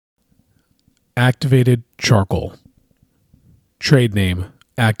Activated charcoal. Trade name,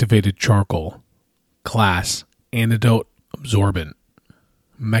 activated charcoal. Class, antidote absorbent.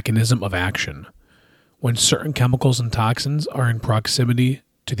 Mechanism of action. When certain chemicals and toxins are in proximity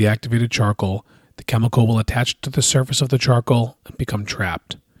to the activated charcoal, the chemical will attach to the surface of the charcoal and become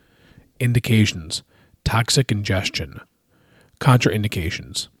trapped. Indications: toxic ingestion.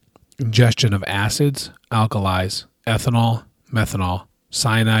 Contraindications: ingestion of acids, alkalis, ethanol, methanol,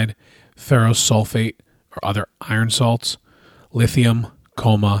 cyanide, ferrous sulfate or other iron salts, lithium,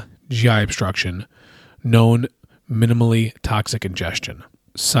 coma, GI obstruction, known minimally toxic ingestion.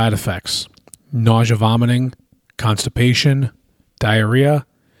 Side effects: nausea, vomiting, constipation, diarrhea,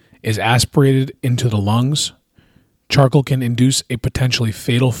 is aspirated into the lungs. Charcoal can induce a potentially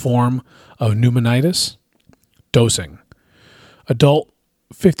fatal form of pneumonitis. Dosing: adult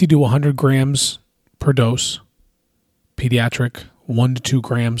 50 to 100 grams per dose. Pediatric 1 to 2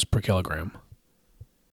 grams per kilogram.